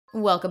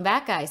Welcome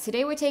back, guys.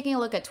 Today we're taking a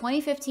look at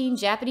 2015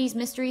 Japanese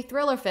mystery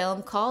thriller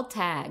film called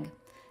Tag.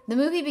 The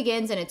movie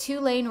begins in a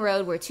two-lane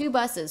road where two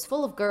buses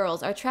full of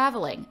girls are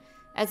traveling.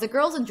 As the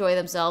girls enjoy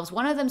themselves,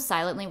 one of them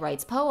silently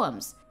writes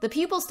poems. The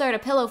pupils start a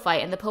pillow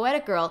fight and the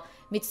poetic girl,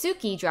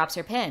 Mitsuki, drops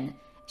her pen.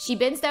 She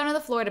bends down on the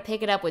floor to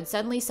pick it up when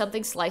suddenly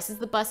something slices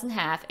the bus in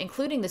half,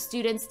 including the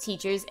students,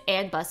 teachers,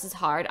 and bus's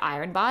hard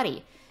iron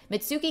body.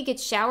 Mitsuki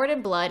gets showered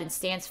in blood and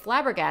stands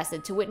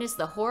flabbergasted to witness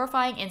the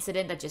horrifying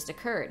incident that just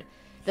occurred.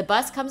 The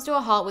bus comes to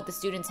a halt with the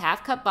student's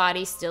half-cut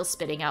body still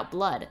spitting out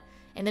blood.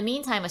 In the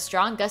meantime, a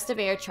strong gust of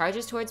air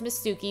charges towards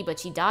Mitsuki, but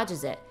she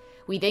dodges it.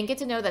 We then get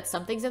to know that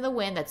something's in the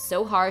wind that's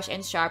so harsh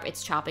and sharp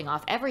it's chopping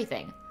off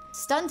everything.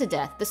 Stunned to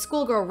death, the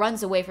schoolgirl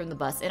runs away from the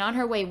bus and on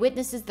her way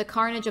witnesses the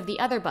carnage of the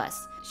other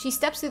bus. She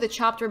steps through the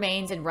chopped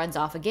remains and runs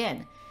off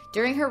again.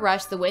 During her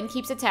rush, the wind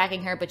keeps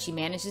attacking her, but she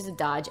manages to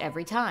dodge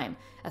every time.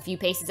 A few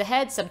paces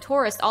ahead, some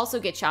tourists also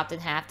get chopped in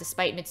half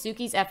despite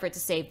Mitsuki's effort to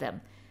save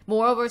them.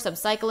 Moreover, some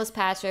cyclists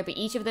pass her, but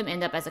each of them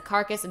end up as a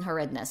carcass in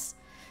horrendous.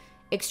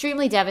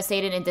 Extremely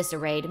devastated and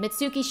disarrayed,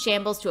 Mitsuki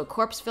shambles to a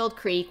corpse-filled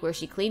creek where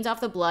she cleans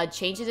off the blood,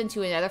 changes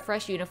into another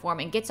fresh uniform,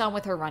 and gets on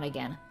with her run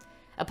again.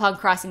 Upon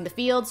crossing the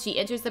fields, she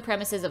enters the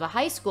premises of a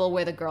high school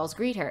where the girls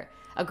greet her.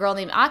 A girl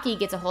named Aki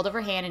gets a hold of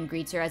her hand and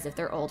greets her as if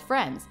they're old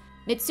friends.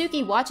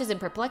 Mitsuki watches in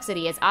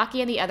perplexity as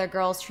Aki and the other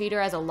girls treat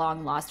her as a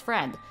long-lost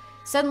friend.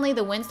 Suddenly,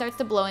 the wind starts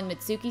to blow and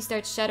Mitsuki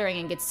starts shuddering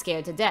and gets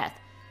scared to death.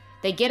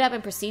 They get up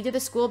and proceed to the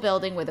school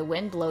building where the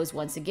wind blows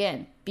once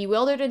again.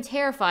 Bewildered and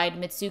terrified,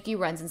 Mitsuki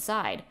runs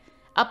inside.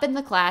 Up in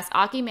the class,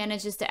 Aki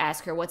manages to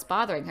ask her what's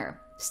bothering her.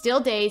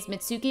 Still dazed,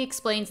 Mitsuki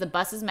explains the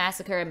bus's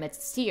massacre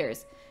amidst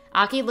tears.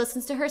 Aki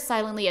listens to her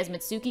silently as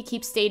Mitsuki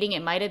keeps stating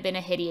it might have been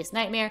a hideous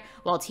nightmare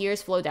while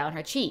tears flow down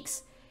her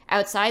cheeks.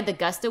 Outside, the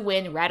gust of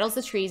wind rattles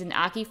the trees and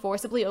Aki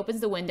forcibly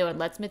opens the window and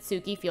lets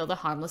Mitsuki feel the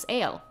harmless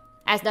ale.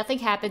 As nothing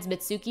happens,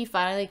 Mitsuki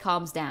finally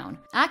calms down.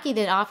 Aki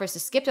then offers to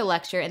skip the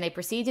lecture and they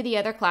proceed to the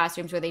other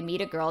classrooms where they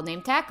meet a girl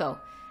named Tako.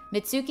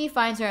 Mitsuki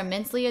finds her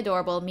immensely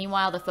adorable.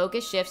 Meanwhile, the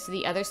focus shifts to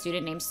the other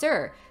student named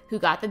Sur, who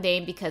got the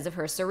name because of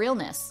her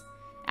surrealness.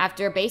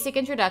 After a basic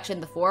introduction,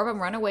 the four of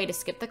them run away to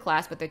skip the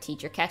class, but their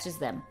teacher catches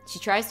them. She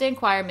tries to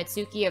inquire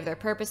Mitsuki of their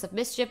purpose of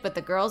mischief, but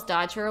the girls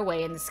dodge her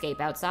away and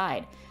escape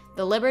outside.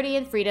 The liberty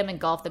and freedom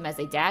engulf them as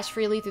they dash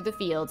freely through the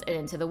fields and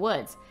into the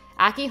woods.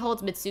 Aki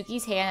holds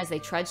Mitsuki's hand as they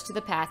trudge to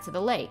the path to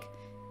the lake.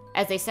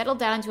 As they settle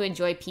down to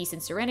enjoy peace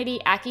and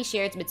serenity, Aki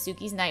shares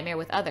Mitsuki's nightmare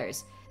with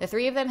others. The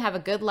three of them have a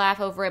good laugh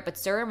over it, but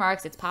Sur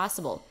remarks it's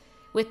possible.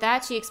 With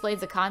that, she explains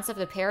the concept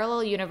of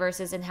parallel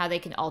universes and how they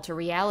can alter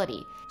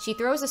reality. She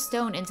throws a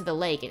stone into the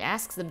lake and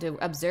asks them to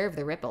observe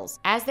the ripples.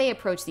 As they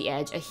approach the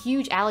edge, a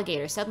huge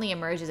alligator suddenly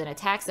emerges and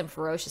attacks them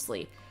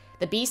ferociously.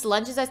 The beast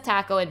lunges at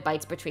Tako and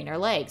bites between her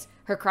legs.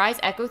 Her cries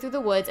echo through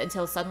the woods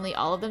until suddenly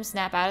all of them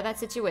snap out of that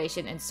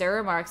situation and Sur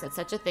remarks that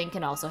such a thing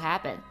can also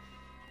happen.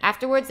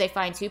 Afterwards, they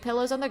find two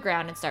pillows on the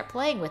ground and start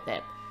playing with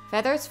it.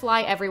 Feathers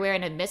fly everywhere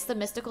and amidst the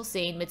mystical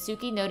scene,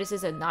 Mitsuki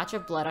notices a notch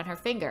of blood on her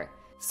finger.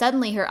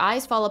 Suddenly, her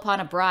eyes fall upon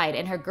a bride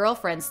and her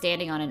girlfriend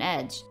standing on an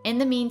edge. In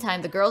the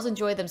meantime, the girls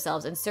enjoy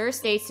themselves and Sur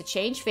states to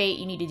change fate,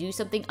 you need to do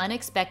something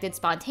unexpected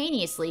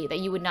spontaneously that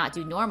you would not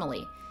do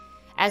normally.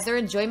 As their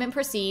enjoyment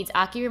proceeds,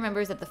 Aki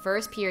remembers that the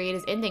first period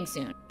is ending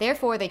soon.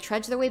 Therefore, they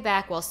trudge their way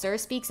back while Sur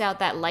speaks out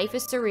that life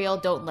is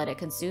surreal, don't let it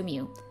consume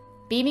you.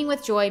 Beaming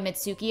with joy,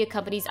 Mitsuki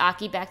accompanies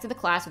Aki back to the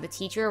class where the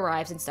teacher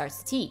arrives and starts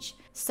to teach.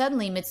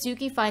 Suddenly,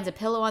 Mitsuki finds a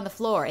pillow on the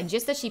floor, and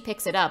just as she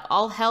picks it up,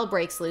 all hell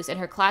breaks loose and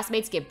her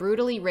classmates get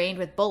brutally rained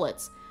with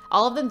bullets.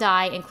 All of them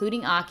die,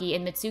 including Aki,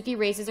 and Mitsuki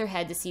raises her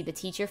head to see the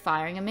teacher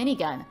firing a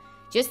minigun.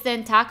 Just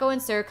then, Tako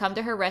and Sur come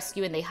to her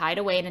rescue and they hide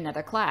away in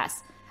another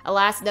class.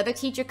 Alas, another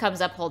teacher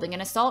comes up holding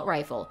an assault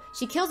rifle.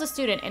 She kills a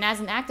student, and as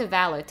an act of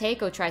valor,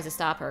 Tako tries to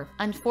stop her.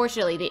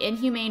 Unfortunately, the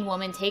inhumane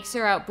woman takes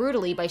her out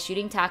brutally by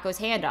shooting Tako's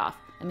hand off.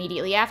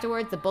 Immediately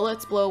afterwards, the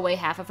bullets blow away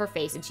half of her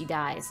face and she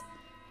dies.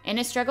 In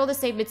a struggle to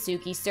save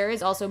Mitsuki, Sur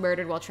is also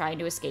murdered while trying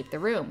to escape the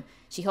room.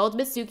 She holds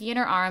Mitsuki in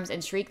her arms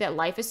and shrieks that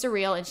life is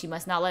surreal and she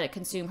must not let it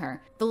consume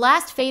her. The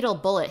last fatal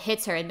bullet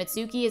hits her and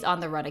Mitsuki is on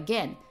the run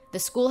again. The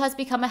school has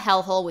become a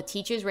hellhole with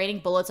teachers raining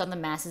bullets on the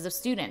masses of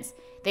students.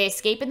 They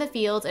escape in the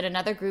fields and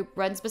another group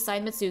runs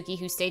beside Mitsuki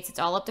who states it's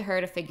all up to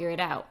her to figure it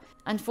out.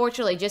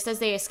 Unfortunately, just as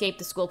they escape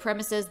the school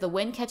premises, the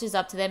wind catches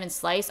up to them and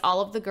slices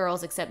all of the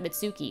girls except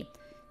Mitsuki.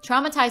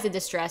 Traumatized and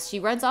distressed, she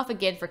runs off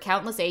again for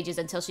countless ages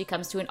until she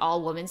comes to an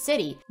all-woman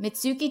city.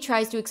 Mitsuki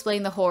tries to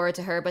explain the horror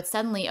to her, but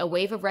suddenly a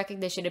wave of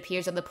recognition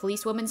appears on the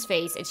policewoman's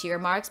face and she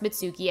remarks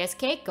Mitsuki as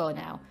Keiko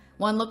now.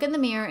 One look in the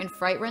mirror and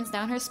fright runs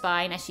down her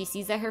spine as she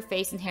sees that her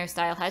face and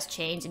hairstyle has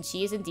changed and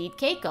she is indeed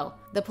Keiko.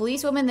 The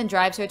policewoman then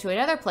drives her to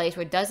another place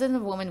where dozens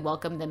of women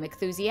welcome them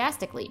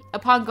enthusiastically.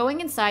 Upon going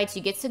inside,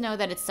 she gets to know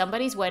that it's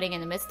somebody's wedding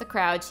and amidst the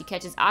crowd, she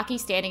catches Aki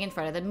standing in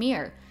front of the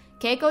mirror.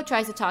 Keiko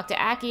tries to talk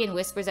to Aki and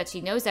whispers that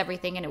she knows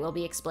everything and it will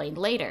be explained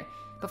later.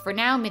 But for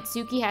now,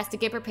 Mitsuki has to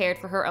get prepared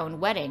for her own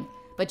wedding.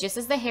 But just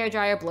as the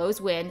hairdryer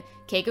blows wind,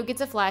 Keiko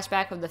gets a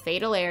flashback from the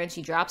fatal air and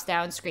she drops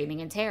down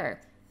screaming in terror.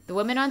 The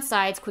women on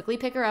sides quickly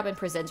pick her up and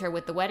present her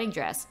with the wedding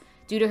dress.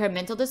 Due to her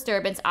mental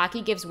disturbance,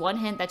 Aki gives one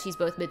hint that she's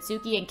both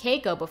Mitsuki and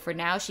Keiko, but for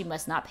now she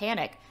must not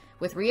panic.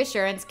 With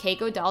reassurance,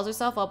 Keiko dolls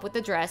herself up with the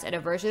dress, and a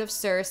version of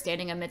Sir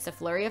standing amidst a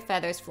flurry of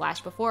feathers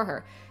flash before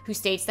her, who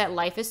states that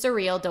life is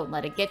surreal, don't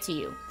let it get to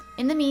you.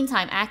 In the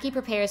meantime, Aki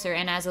prepares her,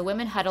 and as the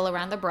women huddle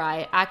around the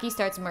bride, Aki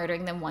starts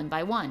murdering them one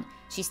by one.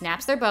 She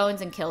snaps their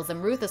bones and kills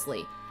them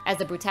ruthlessly. As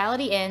the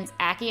brutality ends,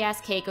 Aki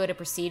asks Keiko to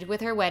proceed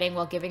with her wedding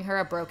while giving her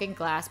a broken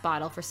glass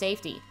bottle for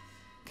safety.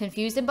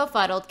 Confused and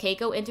befuddled,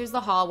 Keiko enters the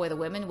hall where the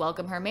women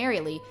welcome her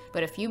merrily,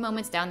 but a few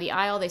moments down the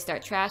aisle they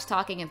start trash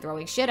talking and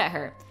throwing shit at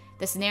her.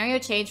 The scenario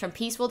changed from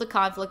peaceful to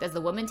conflict as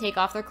the women take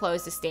off their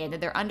clothes to stand in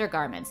their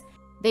undergarments.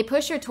 They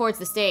push her towards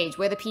the stage,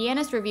 where the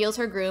pianist reveals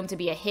her groom to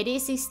be a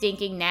hideously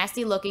stinking,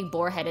 nasty-looking,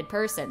 boar-headed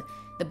person.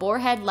 The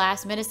boar-head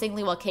laughs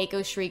menacingly while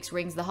Keiko's shrieks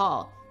rings the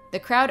hall. The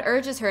crowd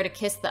urges her to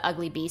kiss the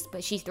ugly beast,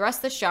 but she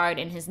thrusts the shard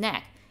in his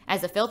neck.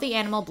 As the filthy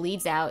animal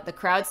bleeds out, the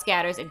crowd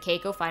scatters and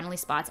Keiko finally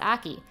spots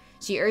Aki.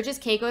 She urges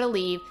Keiko to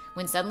leave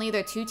when suddenly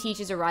their two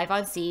teachers arrive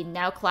on scene,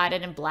 now clad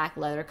in black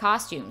leather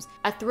costumes.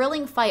 A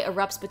thrilling fight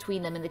erupts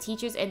between them and the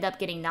teachers end up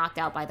getting knocked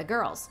out by the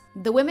girls.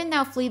 The women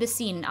now flee the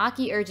scene and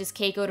Aki urges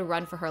Keiko to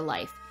run for her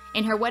life.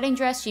 In her wedding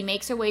dress, she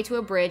makes her way to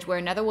a bridge where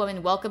another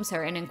woman welcomes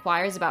her and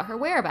inquires about her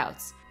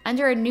whereabouts.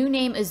 Under a new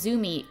name,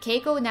 Azumi,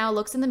 Keiko now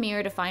looks in the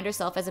mirror to find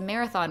herself as a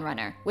marathon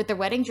runner, with the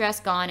wedding dress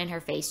gone and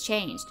her face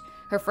changed.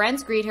 Her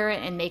friends greet her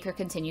and make her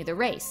continue the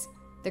race.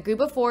 The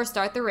group of four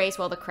start the race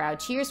while the crowd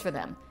cheers for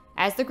them.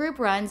 As the group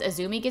runs,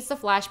 Azumi gets the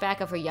flashback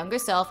of her younger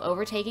self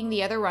overtaking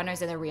the other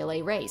runners in the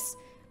relay race.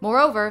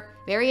 Moreover,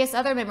 various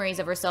other memories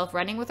of herself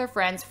running with her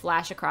friends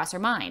flash across her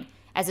mind.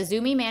 As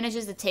Azumi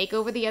manages to take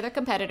over the other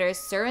competitors,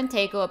 Sir and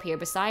Teiko appear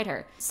beside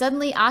her.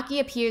 Suddenly, Aki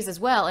appears as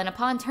well, and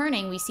upon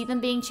turning, we see them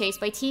being chased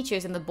by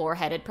teachers and the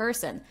boar-headed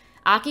person.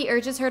 Aki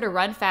urges her to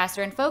run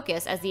faster and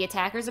focus as the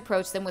attackers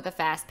approach them with a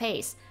fast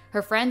pace.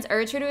 Her friends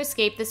urge her to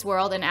escape this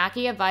world, and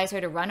Aki advise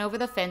her to run over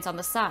the fence on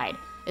the side.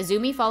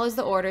 Azumi follows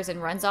the orders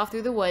and runs off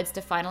through the woods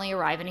to finally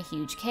arrive in a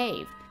huge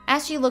cave.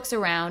 As she looks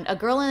around, a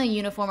girl in a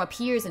uniform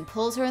appears and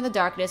pulls her in the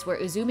darkness, where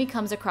Azumi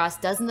comes across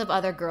dozens of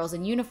other girls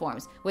in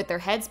uniforms, with their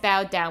heads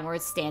bowed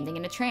downwards, standing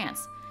in a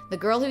trance. The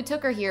girl who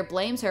took her here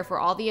blames her for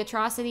all the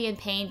atrocity and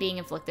pain being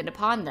inflicted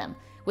upon them.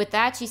 With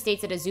that, she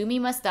states that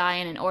Azumi must die,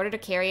 and in order to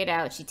carry it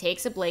out, she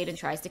takes a blade and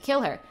tries to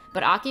kill her,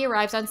 but Aki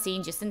arrives on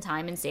scene just in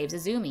time and saves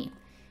Azumi.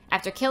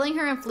 After killing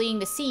her and fleeing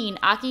the scene,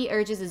 Aki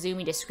urges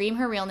Azumi to scream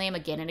her real name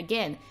again and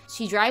again.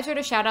 She drives her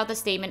to shout out the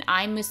statement,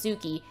 "I'm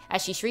Mitsuki."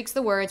 As she shrieks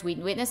the words, we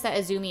witness that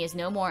Azumi is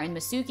no more and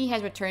Mitsuki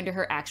has returned to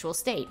her actual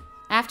state.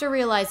 After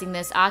realizing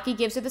this, Aki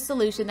gives her the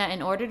solution that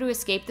in order to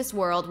escape this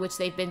world, which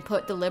they've been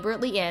put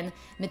deliberately in,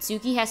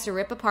 Mitsuki has to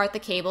rip apart the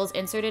cables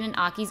inserted in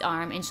Aki's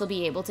arm and she'll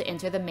be able to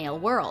enter the male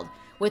world.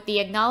 With the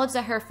acknowledge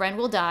that her friend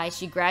will die,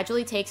 she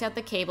gradually takes out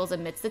the cables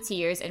amidst the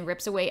tears and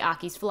rips away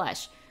Aki's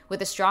flesh.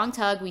 With a strong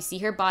tug, we see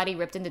her body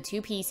ripped into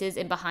two pieces,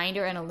 and behind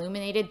her an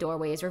illuminated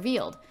doorway is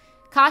revealed.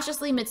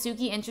 Cautiously,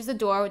 Mitsuki enters the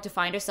door to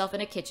find herself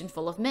in a kitchen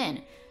full of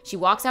men. She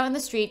walks out in the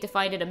street to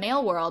find it a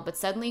male world, but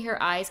suddenly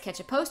her eyes catch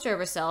a poster of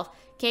herself,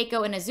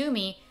 Keiko, and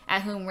Azumi,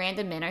 at whom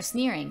random men are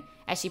sneering.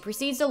 As she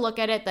proceeds to look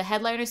at it, the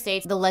headliner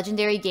states the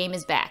legendary game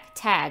is back,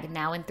 Tag,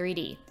 now in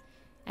 3D.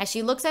 As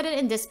she looks at it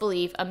in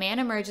disbelief, a man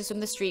emerges from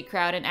the street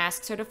crowd and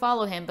asks her to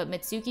follow him, but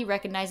Mitsuki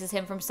recognizes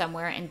him from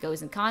somewhere and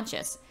goes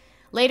unconscious.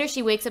 Later,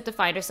 she wakes up to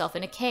find herself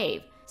in a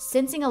cave.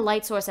 Sensing a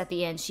light source at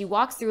the end, she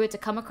walks through it to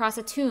come across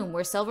a tomb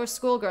where silver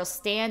schoolgirls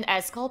stand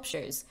as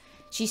sculptures.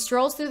 She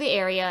strolls through the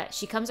area.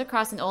 She comes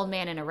across an old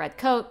man in a red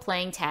coat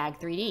playing Tag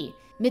 3D.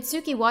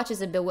 Mitsuki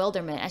watches in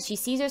bewilderment as she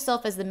sees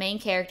herself as the main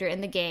character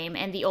in the game,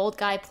 and the old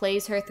guy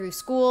plays her through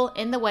school,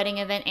 in the wedding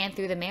event, and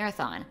through the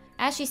marathon.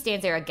 As she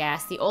stands there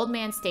aghast, the old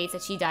man states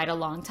that she died a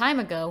long time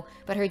ago,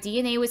 but her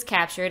DNA was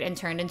captured and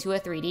turned into a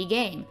 3D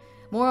game.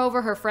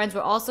 Moreover, her friends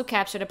were also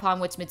captured,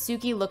 upon which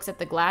Mitsuki looks at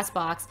the glass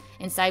box,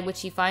 inside which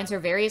she finds her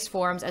various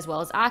forms as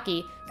well as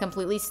Aki,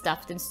 completely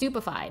stuffed and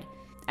stupefied.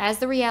 As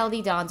the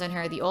reality dawns on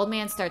her, the old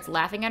man starts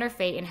laughing at her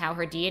fate and how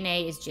her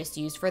DNA is just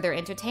used for their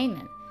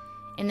entertainment.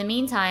 In the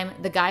meantime,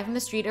 the guy from the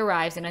street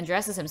arrives and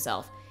undresses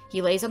himself.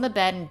 He lays on the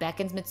bed and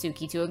beckons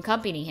Mitsuki to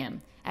accompany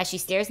him. As she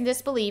stares in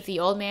disbelief,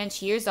 the old man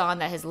cheers on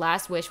that his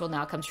last wish will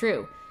now come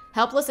true.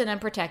 Helpless and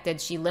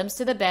unprotected, she limps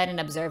to the bed and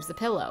observes the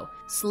pillow.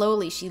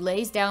 Slowly, she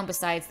lays down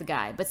beside the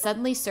guy, but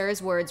suddenly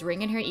Sir's words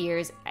ring in her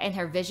ears, and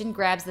her vision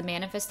grabs the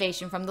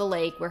manifestation from the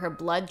lake where her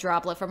blood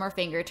droplet from her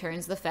finger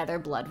turns the feather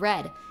blood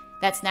red.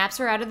 That snaps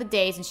her out of the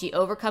daze, and she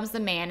overcomes the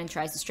man and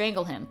tries to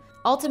strangle him.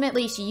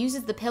 Ultimately, she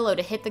uses the pillow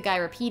to hit the guy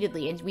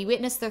repeatedly, and we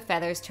witness their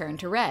feathers turn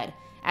to red.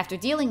 After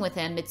dealing with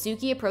him,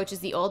 Mitsuki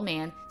approaches the old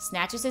man,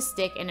 snatches his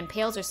stick, and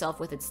impales herself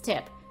with its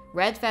tip.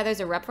 Red feathers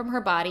erupt from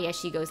her body as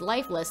she goes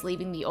lifeless,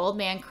 leaving the old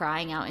man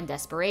crying out in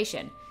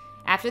desperation.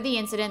 After the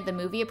incident, the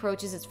movie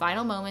approaches its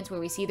final moments where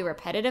we see the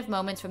repetitive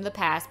moments from the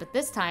past, but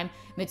this time,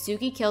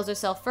 Mitsuki kills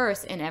herself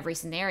first in every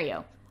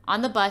scenario.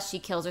 On the bus, she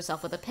kills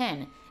herself with a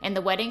pin. In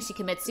the wedding, she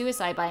commits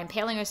suicide by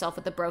impaling herself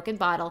with a broken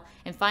bottle,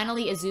 and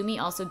finally, Azumi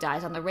also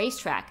dies on the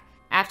racetrack.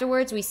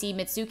 Afterwards, we see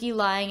Mitsuki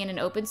lying in an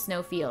open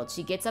snowfield.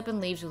 She gets up and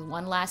leaves with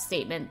one last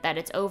statement that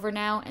it's over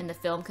now, and the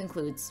film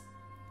concludes.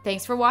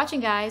 Thanks for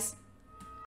watching, guys!